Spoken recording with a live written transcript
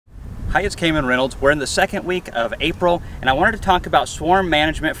Hi, it's Kamon Reynolds. We're in the second week of April, and I wanted to talk about swarm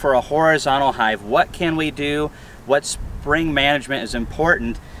management for a horizontal hive. What can we do? What spring management is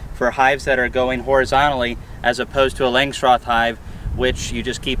important for hives that are going horizontally as opposed to a Langstroth hive, which you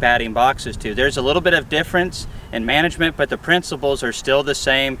just keep adding boxes to. There's a little bit of difference in management, but the principles are still the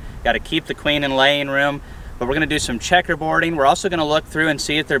same. Got to keep the queen in laying room, but we're going to do some checkerboarding. We're also going to look through and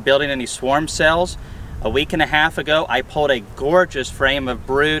see if they're building any swarm cells. A week and a half ago, I pulled a gorgeous frame of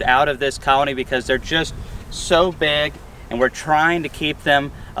brood out of this colony because they're just so big, and we're trying to keep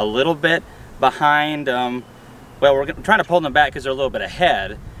them a little bit behind. Well, we're trying to pull them back because they're a little bit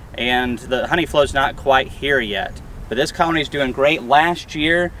ahead, and the honey flow's not quite here yet. But this colony is doing great. Last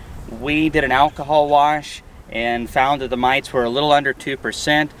year, we did an alcohol wash and found that the mites were a little under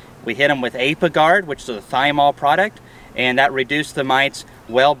 2%. We hit them with Apiguard, which is a thymol product, and that reduced the mites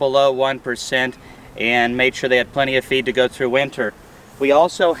well below 1%. And made sure they had plenty of feed to go through winter. We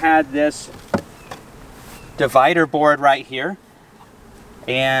also had this divider board right here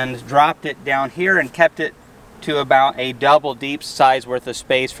and dropped it down here and kept it to about a double deep size worth of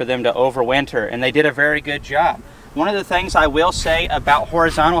space for them to overwinter, and they did a very good job. One of the things I will say about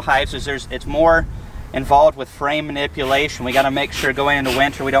horizontal hives is it's more involved with frame manipulation. We got to make sure going into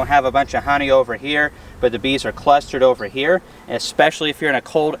winter we don't have a bunch of honey over here, but the bees are clustered over here, and especially if you're in a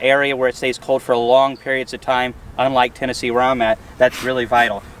cold area where it stays cold for long periods of time, unlike Tennessee where I'm at, that's really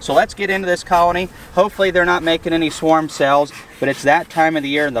vital. So let's get into this colony. Hopefully they're not making any swarm cells, but it's that time of the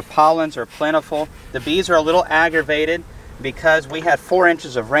year and the pollens are plentiful. The bees are a little aggravated because we had 4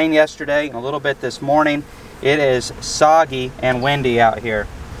 inches of rain yesterday and a little bit this morning. It is soggy and windy out here.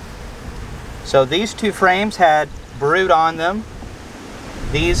 So these 2 frames had brood on them.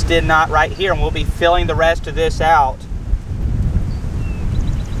 These did not right here, and we'll be filling the rest of this out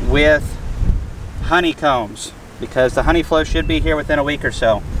with honeycombs because the honey flow should be here within a week or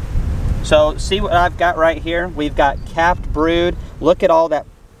so. So see what I've got right here? We've got capped brood. Look at all that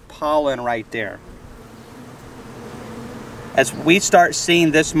pollen right there. As we start seeing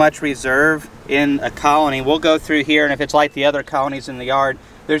this much reserve in a colony, we'll go through here, and if it's like the other colonies in the yard,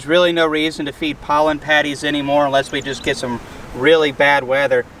 there's really no reason to feed pollen patties anymore unless we just get some really bad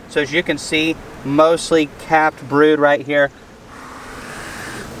weather. So as you can see, mostly capped brood right here.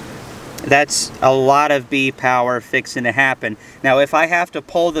 That's a lot of bee power fixing to happen. Now if I have to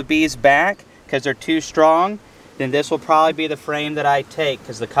pull the bees back because they're too strong, then this will probably be the frame that I take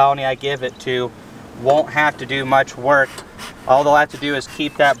because the colony I give it to won't have to do much work. All they'll have to do is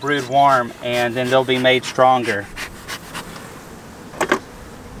keep that brood warm, and then they'll be made stronger.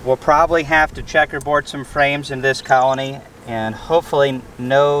 We'll probably have to checkerboard some frames in this colony and hopefully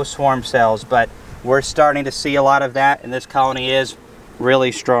no swarm cells, but we're starting to see a lot of that, and this colony is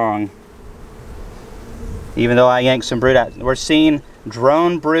really strong. Even though I yanked some brood out. We're seeing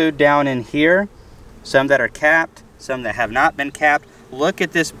drone brood down in here, some that are capped, some that have not been capped. Look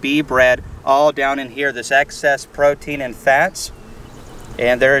at this bee bread all down in here, this excess protein and fats.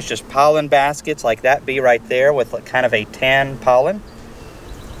 And there's just pollen baskets like that bee right there with kind of a tan pollen.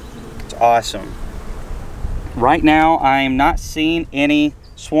 Awesome. Right now I'm not seeing any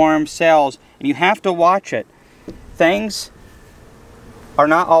swarm cells, and you have to watch it. Things are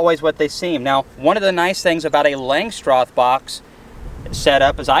not always what they seem. Now, one of the nice things about a Langstroth box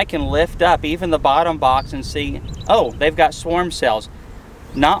setup is I can lift up even the bottom box and see, oh, they've got swarm cells.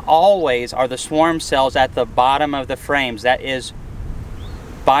 Not always are the swarm cells at the bottom of the frames. That is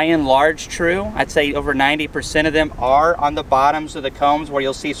by and large true. I'd say over 90% of them are on the bottoms of the combs where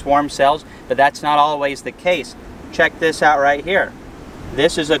you'll see swarm cells, but that's not always the case. Check this out right here.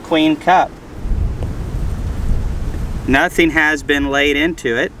 This is a queen cup. Nothing has been laid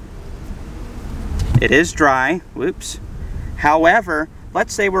into it. It is dry. Whoops. However,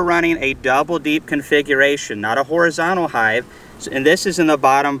 let's say we're running a double deep configuration, not a horizontal hive, and this is in the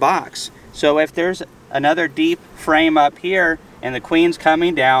bottom box. So if there's another deep frame up here and the queen's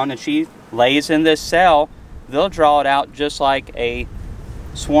coming down and she lays in this cell, they'll draw it out just like a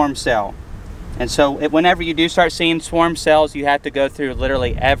swarm cell. And so whenever you do start seeing swarm cells, you have to go through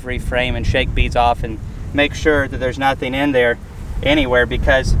literally every frame and shake bees off and make sure that there's nothing in there anywhere,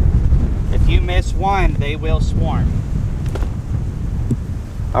 because if you miss one, they will swarm.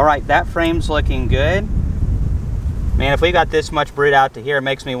 All right, that frame's looking good. Man, if we got this much brood out to here, it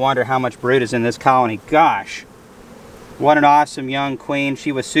makes me wonder how much brood is in this colony. Gosh. What an awesome young queen.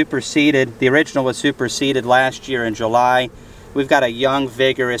 She was superseded. The original was superseded last year in July. We've got a young,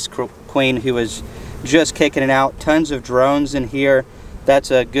 vigorous queen who is just kicking it out. Tons of drones in here.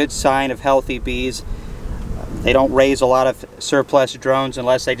 That's a good sign of healthy bees. They don't raise a lot of surplus drones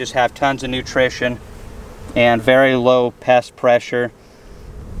unless they just have tons of nutrition and very low pest pressure.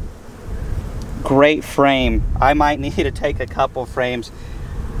 Great frame. I might need to take a couple frames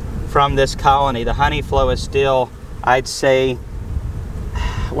from this colony. The honey flow is still, I'd say,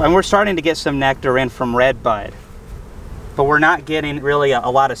 when we're starting to get some nectar in from redbud, but we're not getting really a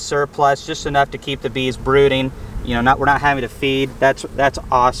lot of surplus, just enough to keep the bees brooding. You know, we're not having to feed. That's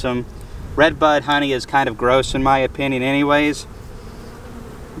awesome. Redbud honey is kind of gross in my opinion anyways,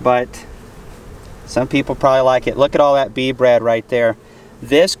 but some people probably like it. Look at all that bee bread right there.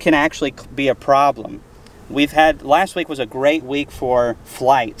 This can actually be a problem. Last week was a great week for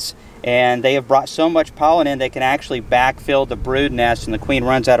flights, and they have brought so much pollen in they can actually backfill the brood nest, and the queen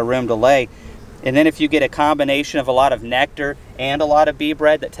runs out of room to lay. And then if you get a combination of a lot of nectar and a lot of bee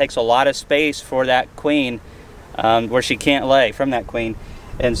bread, that takes a lot of space for that queen, where she can't lay from that queen.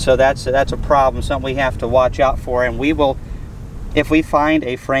 And so that's a problem, something we have to watch out for. And we will, if we find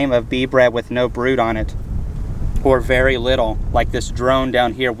a frame of bee bread with no brood on it, or very little, like this drone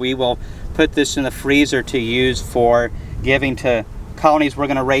down here, we will put this in the freezer to use for giving to colonies we're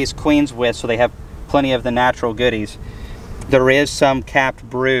going to raise queens with, so they have plenty of the natural goodies. There is some capped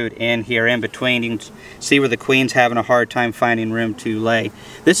brood in here in between. You can see where the queen's having a hard time finding room to lay.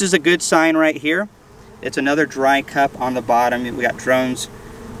 This is a good sign right here. It's another dry cup on the bottom. We got drones,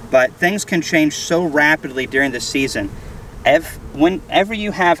 but things can change so rapidly during the season. Whenever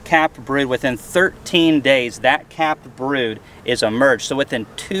you have capped brood, within 13 days, that capped brood is emerged. So within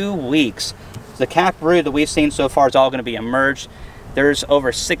 2 weeks, the capped brood that we've seen so far is all going to be emerged. There's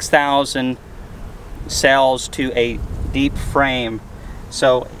over 6,000 cells to a deep frame.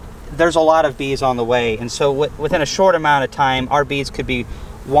 So there's a lot of bees on the way. And so within a short amount of time, our bees could be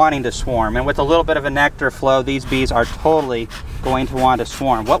wanting to swarm. And with a little bit of a nectar flow, these bees are totally going to want to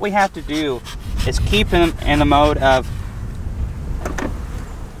swarm. What we have to do is keep them in the mode of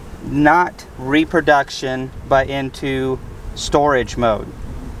not reproduction, but into storage mode,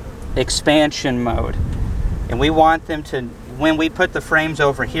 expansion mode. And we want them to, when we put the frames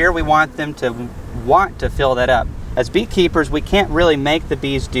over here, we want them to want to fill that up. As beekeepers, we can't really make the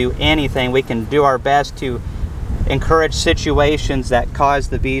bees do anything. We can do our best to encourage situations that cause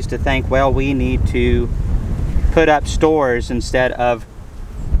the bees to think, well, we need to put up stores instead of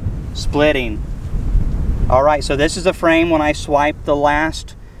splitting. All right, so this is a frame. When I swiped the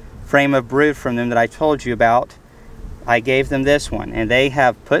last frame of brood from them that I told you about, I gave them this one, and they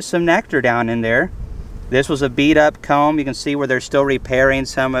have put some nectar down in there. This was a beat up comb. You can see where they're still repairing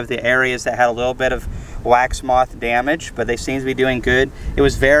some of the areas that had a little bit of wax moth damage, but they seem to be doing good. It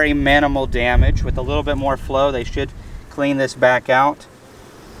was very minimal damage. With a little bit more flow, they should clean this back out.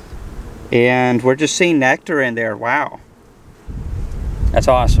 And we're just seeing nectar in there. Wow, that's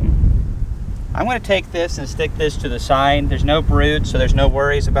awesome. I'm going to take this and stick this to the side. There's no brood, so there's no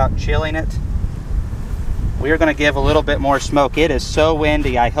worries about chilling it. We are going to give a little bit more smoke. It is so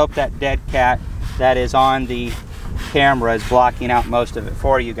windy. I hope that dead cat that is on the camera is blocking out most of it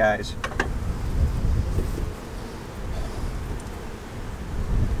for you guys.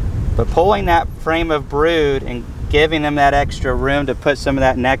 But pulling that frame of brood and giving them that extra room to put some of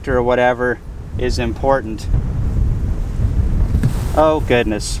that nectar or whatever is important. Oh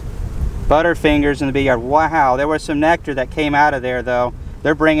goodness. Butterfingers in the bee yard. Wow, there was some nectar that came out of there though.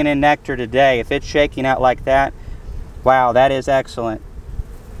 They're bringing in nectar today. If it's shaking out like that, wow, that is excellent.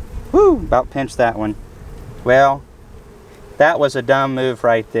 Whoo, about pinched that one. Well, that was a dumb move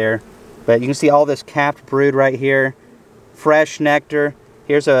right there. But you can see all this capped brood right here. Fresh nectar.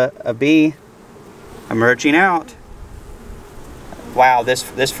 Here's a bee emerging out. Wow, this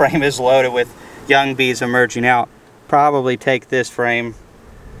frame is loaded with young bees emerging out. Probably take this frame.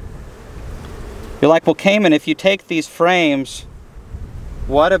 You're like, well, Kamon, if you take these frames,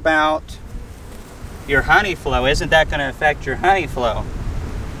 what about your honey flow? Isn't that going to affect your honey flow?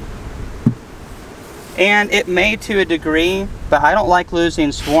 And it may to a degree, but I don't like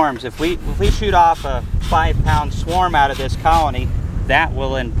losing swarms. If we shoot off a 5-pound swarm out of this colony, that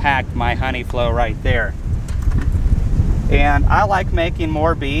will impact my honey flow right there. And I like making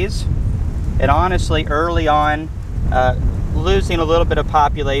more bees. And honestly, early on, losing a little bit of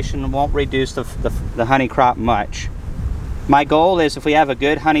population won't reduce the honey crop much. My goal is, if we have a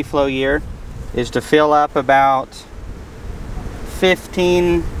good honey flow year, is to fill up about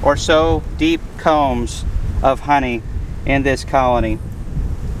 15 or so deep combs of honey in this colony.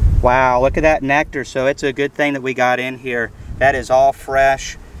 Wow, look at that nectar. So it's a good thing that we got in here. That is all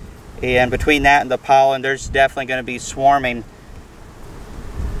fresh, and between that and the pollen, there's definitely going to be swarming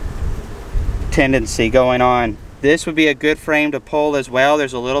tendency going on. This would be a good frame to pull as well.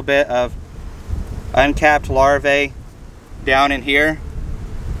 There's a little bit of uncapped larvae down in here.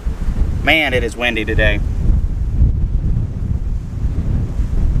 Man, it is windy today.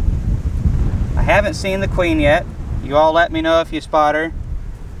 haven't seen the queen yet. You all let me know if you spot her.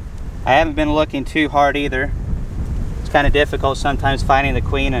 I haven't been looking too hard either. It's kind of difficult sometimes finding the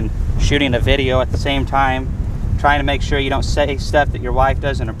queen and shooting a video at the same time, trying to make sure you don't say stuff that your wife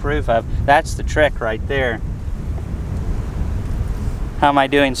doesn't approve of. That's the trick right there. How am I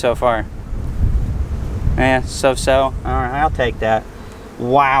doing so far? So-so. All right, I'll take that.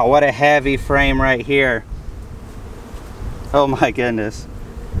 Wow, what a heavy frame right here. Oh my goodness.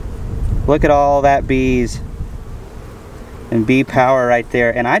 Look at all that bees and bee power right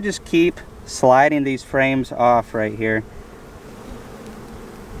there. And I just keep sliding these frames off right here.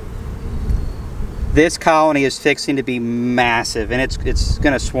 This colony is fixing to be massive, and it's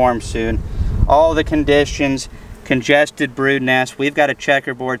going to swarm soon. All the conditions, congested brood nest. We've got to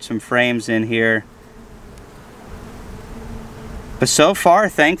checkerboard some frames in here. But so far,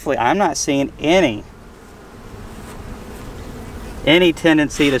 thankfully, I'm not seeing any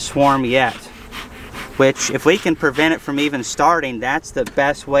tendency to swarm yet. Which, if we can prevent it from even starting, that's the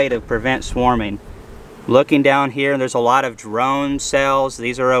best way to prevent swarming. Looking down here, there's a lot of drone cells.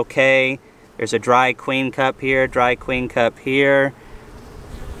 These are okay. There's a dry queen cup here, dry queen cup here.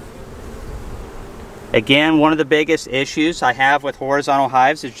 Again, one of the biggest issues I have with horizontal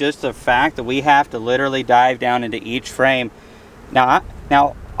hives is just the fact that we have to literally dive down into each frame. Now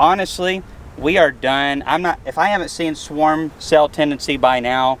honestly, we are done. If I haven't seen swarm cell tendency by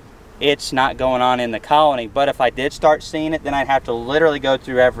now, it's not going on in the colony. But if I did start seeing it, then I'd have to literally go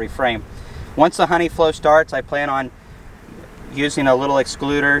through every frame. Once the honey flow starts, I plan on using a little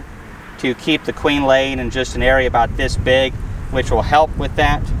excluder to keep the queen laying in just an area about this big, which will help with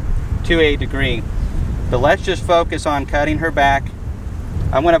that to a degree. But let's just focus on cutting her back.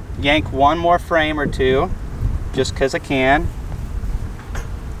 I'm going to yank one more frame or two, just because I can.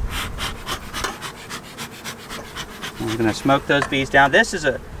 I'm going to smoke those bees down. This is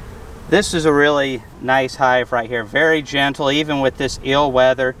a really nice hive right here. Very gentle, even with this ill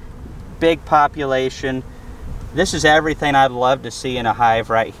weather. Big population. This is everything I'd love to see in a hive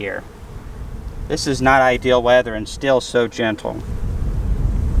right here. This is not ideal weather and still so gentle.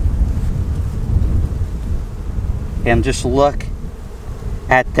 And just look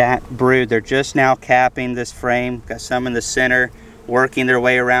at that brood. They're just now capping this frame. Got some in the center, working their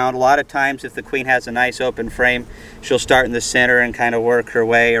way around. A lot of times if the queen has a nice open frame, she'll start in the center and kind of work her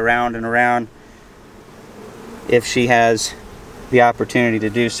way around and around if she has the opportunity to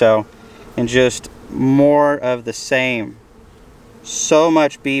do so. And just more of the same. So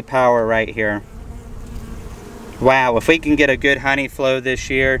much bee power right here. Wow, if we can get a good honey flow this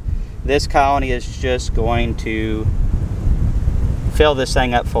year, this colony is just going to fill this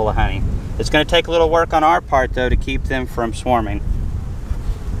thing up full of honey. It's going to take a little work on our part though to keep them from swarming.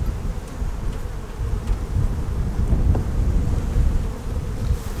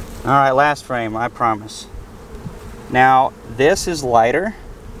 Alright, last frame, I promise. Now, this is lighter.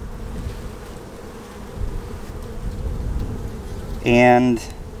 And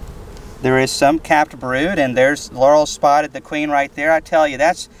there is some capped brood, and there's Laurel spotted the queen right there. I tell you,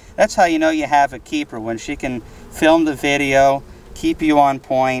 that's how you know you have a keeper, when she can film the video, keep you on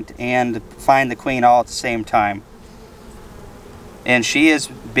point, and find the queen all at the same time. And she is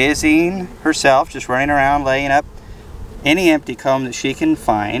busying herself, just running around, laying up any empty comb that she can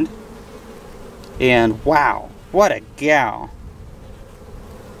find. And wow, what a gal.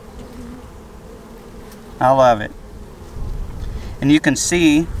 I love it. And you can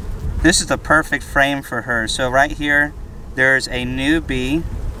see this is the perfect frame for her. So right here, there's a new bee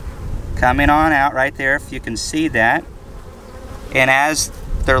coming on out right there, if you can see that. And as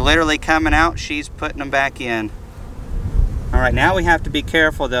they're literally coming out, she's putting them back in. All right, now we have to be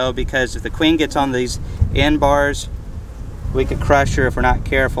careful though, because if the queen gets on these end bars, we could crush her if we're not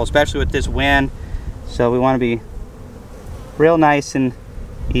careful, especially with this wind. So we want to be real nice and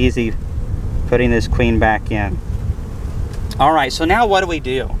easy putting this queen back in. All right, so now what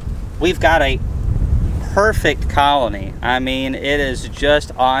do? We've got a perfect colony. I mean, it is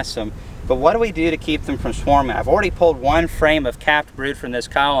just awesome. But what do we do to keep them from swarming? I've already pulled one frame of capped brood from this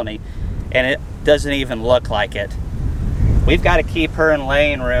colony, and it doesn't even look like it. We've got to keep her in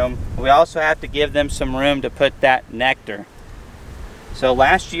laying room. We also have to give them some room to put that nectar. So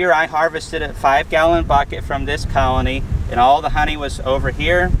last year I harvested a 5-gallon bucket from this colony, and all the honey was over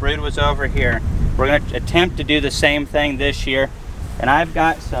here, brood was over here. We're going to attempt to do the same thing this year. And I've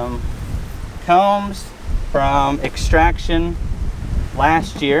got some combs from extraction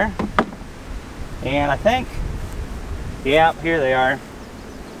last year. And I think, yeah, here they are.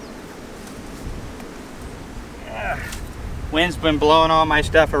 Wind's been blowing all my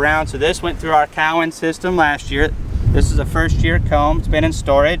stuff around. So this went through our Kamon system last year. This is a first-year comb. It's been in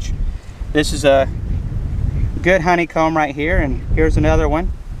storage. This is a good honeycomb right here, and here's another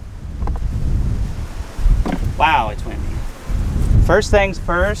one. Wow, it's windy. First things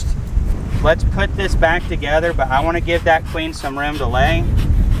first, let's put this back together, but I want to give that queen some room to lay.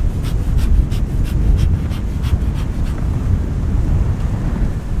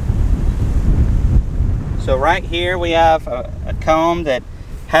 So right here we have a comb that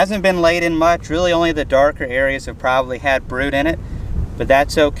hasn't been laid in much. Really only the darker areas have probably had brood in it, but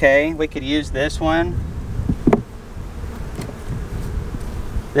that's okay. We could use this one.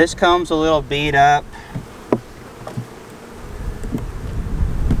 This comb's a little beat up.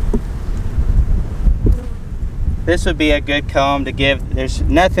 This would be a good comb to give. There's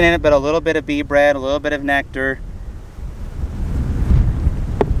nothing in it but a little bit of bee bread, a little bit of nectar.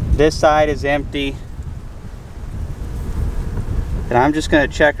 This side is empty. And I'm just going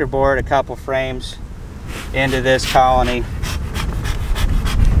to checkerboard a couple frames into this colony.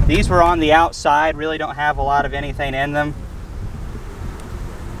 These were on the outside, really don't have a lot of anything in them.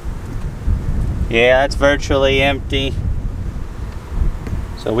 Yeah, it's virtually empty.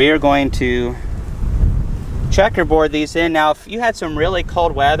 So we are going to checkerboard these in. Now, if you had some really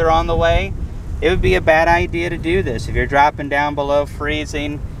cold weather on the way, it would be a bad idea to do this. If you're dropping down below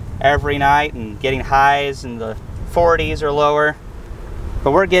freezing every night and getting highs in the 40s or lower.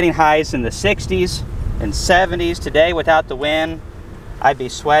 But we're getting highs in the 60s and 70s today without the wind. I'd be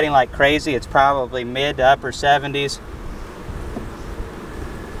sweating like crazy. It's probably mid to upper 70s.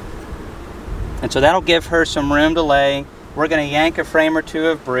 And so that'll give her some room to lay. We're going to yank a frame or two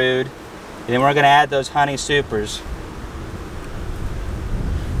of brood, and then we're going to add those honey supers.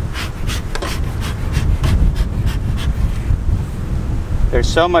 There's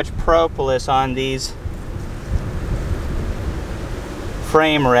so much propolis on these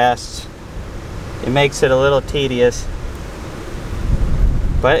frame rests, it makes it a little tedious,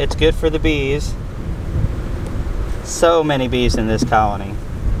 but it's good for the bees. So many bees in this colony.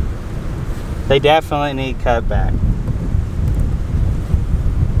 They definitely need cut back.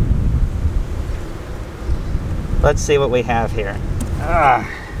 Let's see what we have here.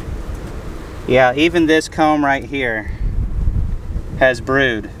 Yeah, even this comb right here has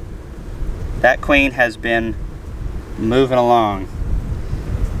brood. That queen has been moving along.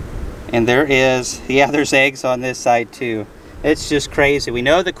 And there is, yeah, there's eggs on this side too. It's just crazy. We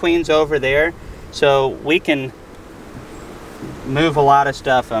know the queen's over there, so we can move a lot of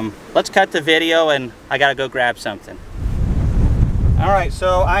stuff. Let's cut the video and I gotta go grab something. All right,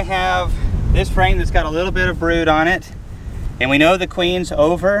 so I have this frame that's got a little bit of brood on it, and we know the queen's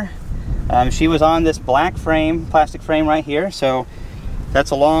over. She was on this black frame, plastic frame right here, so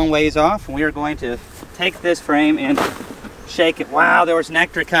that's a long ways off. And we are going to take this frame and shake it. Wow, there was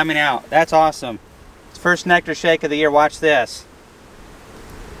nectar coming out. That's awesome. It's first nectar shake of the year. Watch this.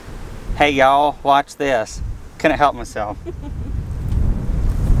 Hey y'all, watch this. Couldn't help myself.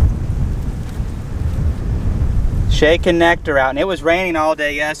 Shaking nectar out, and it was raining all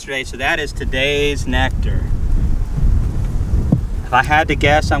day yesterday, so that is today's nectar. If I had to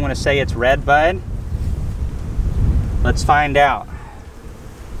guess, I'm going to say it's red bud. Let's find out.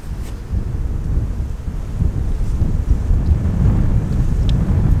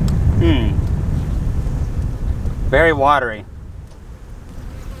 Very watery.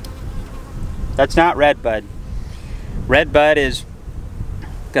 That's not red bud. Red bud is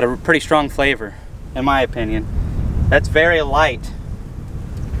got a pretty strong flavor, in my opinion. That's very light.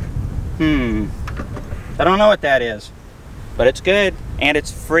 I don't know what that is, but it's good and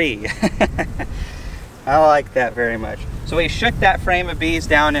it's free. I like that very much. So we shook that frame of bees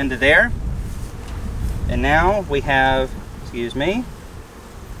down into there, and now we have, excuse me,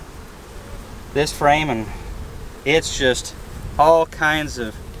 this frame, and it's just all kinds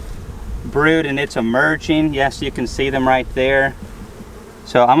of brood, and it's emerging. Yes, you can see them right there.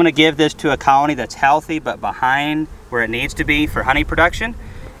 So I'm going to give this to a colony that's healthy but behind where it needs to be for honey production,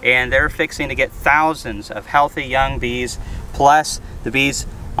 and they're fixing to get thousands of healthy young bees, plus the bees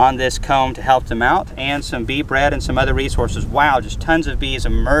on this comb to help them out, and some bee bread and some other resources. Wow, just tons of bees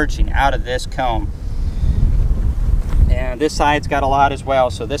emerging out of this comb. And this side's got a lot as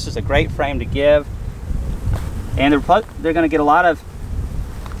well, so this is a great frame to give. And they're going to get a lot of,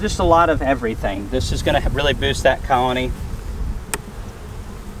 just a lot of everything. This is going to really boost that colony.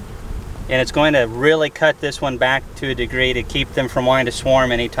 And it's going to really cut this one back to a degree to keep them from wanting to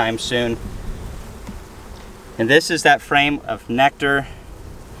swarm anytime soon. And this is that frame of nectar.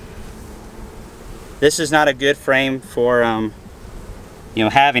 This is not a good frame for you know,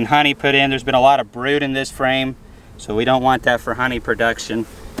 having honey put in. There's been a lot of brood in this frame, so we don't want that for honey production.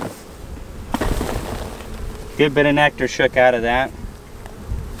 Good bit of nectar shook out of that.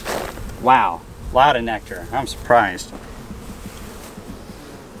 Wow, a lot of nectar. I'm surprised.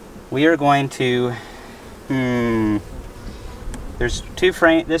 We are going to, there's two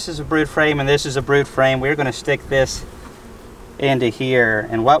frames. This is a brood frame and this is a brood frame. We're going to stick this into here,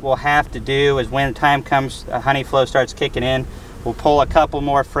 and what we'll have to do is when time comes, honey flow starts kicking in, we'll pull a couple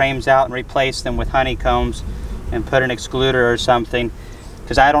more frames out and replace them with honeycombs and put an excluder or something,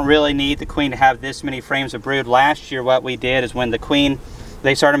 because I don't really need the queen to have this many frames of brood. Last year what we did is when the queen,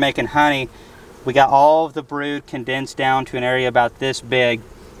 they started making honey, we got all of the brood condensed down to an area about this big,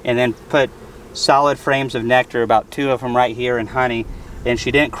 and then put solid frames of nectar, about 2 of them right here in honey, and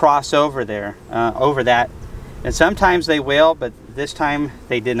she didn't cross over there, over that. And sometimes they will, but this time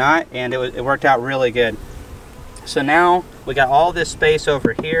they did not, and it worked out really good. So now we got all this space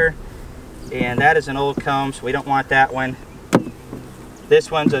over here, and that is an old comb, so we don't want that one.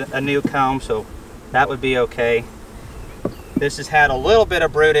 This one's a new comb, so that would be okay. This has had a little bit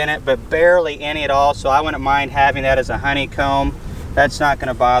of brood in it, but barely any at all, so I wouldn't mind having that as a honeycomb. That's not going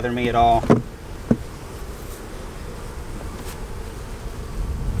to bother me at all.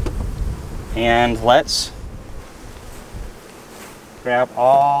 And let's grab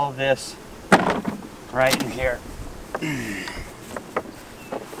all this right in here.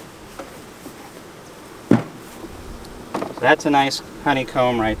 So that's a nice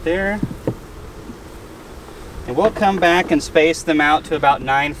honeycomb right there. And we'll come back and space them out to about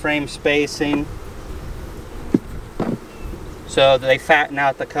 9 frame spacing, so they fatten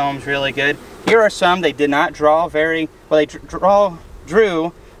out the combs really good. Here are some they did not draw very well. They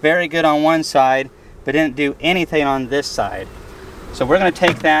drew very good on one side, but didn't do anything on this side. So we're going to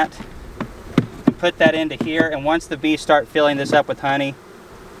take that and put that into here, and once the bees start filling this up with honey,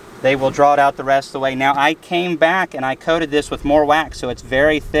 they will draw it out the rest of the way. Now I came back and I coated this with more wax, so it's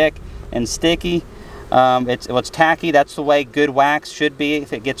very thick and sticky. It's tacky. That's the way good wax should be.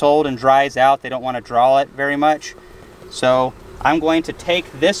 If it gets old and dries out, they don't want to draw it very much. So I'm going to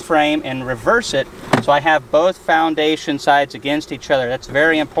take this frame and reverse it so I have both foundation sides against each other. That's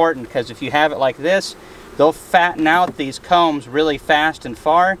very important, because if you have it like this, they'll fatten out these combs really fast and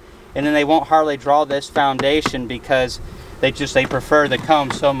far, and then they won't hardly draw this foundation because they prefer the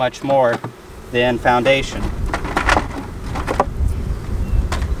comb so much more than foundation.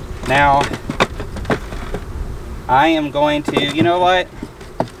 Now I am going to, you know what?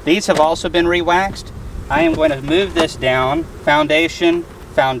 These have also been re-waxed. I am going to move this down, foundation,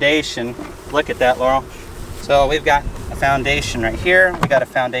 foundation. Look at that, Laurel. So we've got a foundation right here, we got a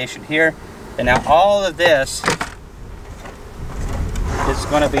foundation here, and now all of this is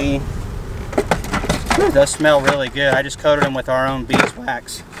going to be, ooh, those smell really good. I just coated them with our own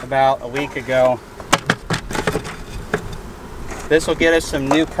beeswax about a week ago. This will get us some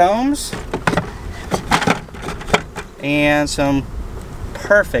new combs and some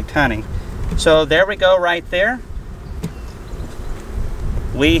perfect honey. So there we go right there.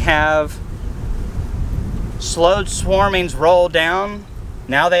 We have slowed swarmings roll down.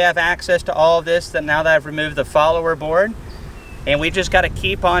 Now they have access to all of this, now that I've removed the follower board. And we just got to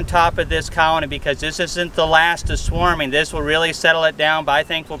keep on top of this colony, because this isn't the last of swarming. This will really settle it down, but I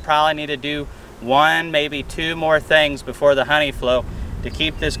think we'll probably need to do 1, maybe 2 more things before the honey flow to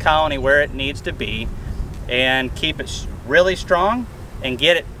keep this colony where it needs to be and keep it really strong and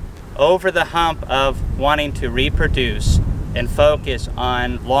get it over the hump of wanting to reproduce and focus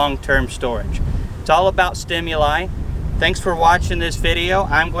on long-term storage. It's all about stimuli. Thanks for watching this video.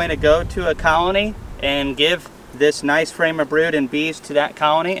 I'm going to go to a colony and give this nice frame of brood and bees to that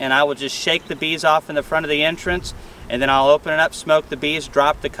colony, and I will just shake the bees off in the front of the entrance, and then I'll open it up, smoke the bees,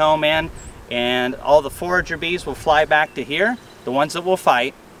 drop the comb in, and all the forager bees will fly back to here, the ones that will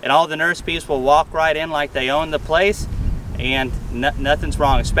fight, and all the nurse bees will walk right in like they own the place, and nothing's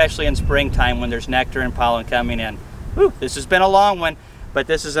wrong, especially in springtime when there's nectar and pollen coming in. Whew, this has been a long one, but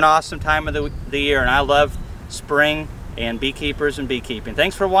this is an awesome time of the year, and I love spring and beekeepers and beekeeping.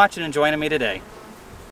 Thanks for watching and joining me today.